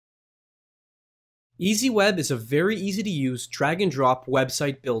EasyWeb is a very easy to use drag and drop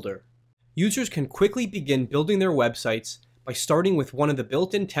website builder. Users can quickly begin building their websites by starting with one of the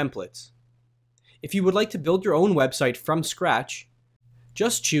built-in templates. If you would like to build your own website from scratch,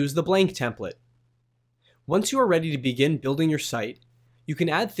 just choose the blank template. Once you are ready to begin building your site, you can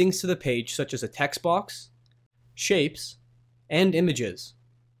add things to the page such as a text box, shapes, and images.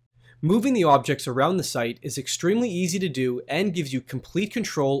 Moving the objects around the site is extremely easy to do and gives you complete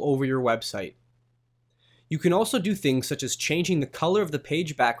control over your website. You can also do things such as changing the color of the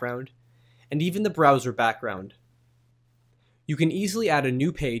page background and even the browser background. You can easily add a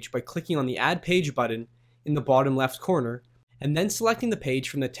new page by clicking on the Add Page button in the bottom left corner and then selecting the page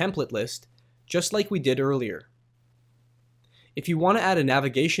from the template list, just like we did earlier. If you want to add a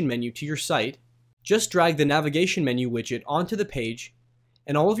navigation menu to your site, just drag the navigation menu widget onto the page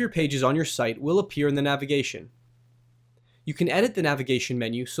and all of your pages on your site will appear in the navigation. You can edit the navigation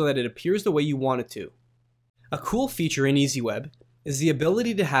menu so that it appears the way you want it to. A cool feature in EasyWeb is the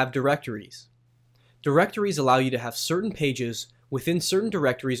ability to have directories. Directories allow you to have certain pages within certain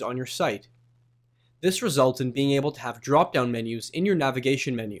directories on your site. This results in being able to have drop-down menus in your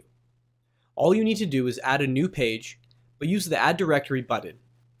navigation menu. All you need to do is add a new page, but use the Add Directory button.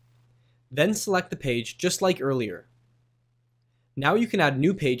 Then select the page just like earlier. Now you can add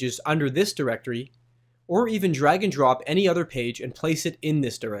new pages under this directory, or even drag and drop any other page and place it in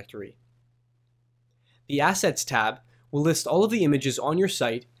this directory. The Assets tab will list all of the images on your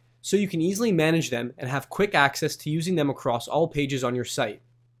site so you can easily manage them and have quick access to using them across all pages on your site.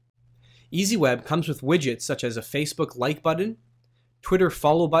 EasyWeb comes with widgets such as a Facebook like button, Twitter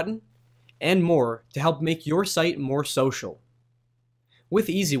follow button, and more to help make your site more social. With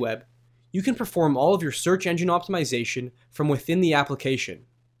EasyWeb, you can perform all of your search engine optimization from within the application.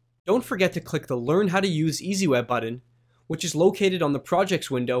 Don't forget to click the Learn How to Use EasyWeb button, which is located on the Projects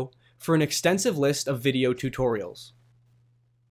window for an extensive list of video tutorials.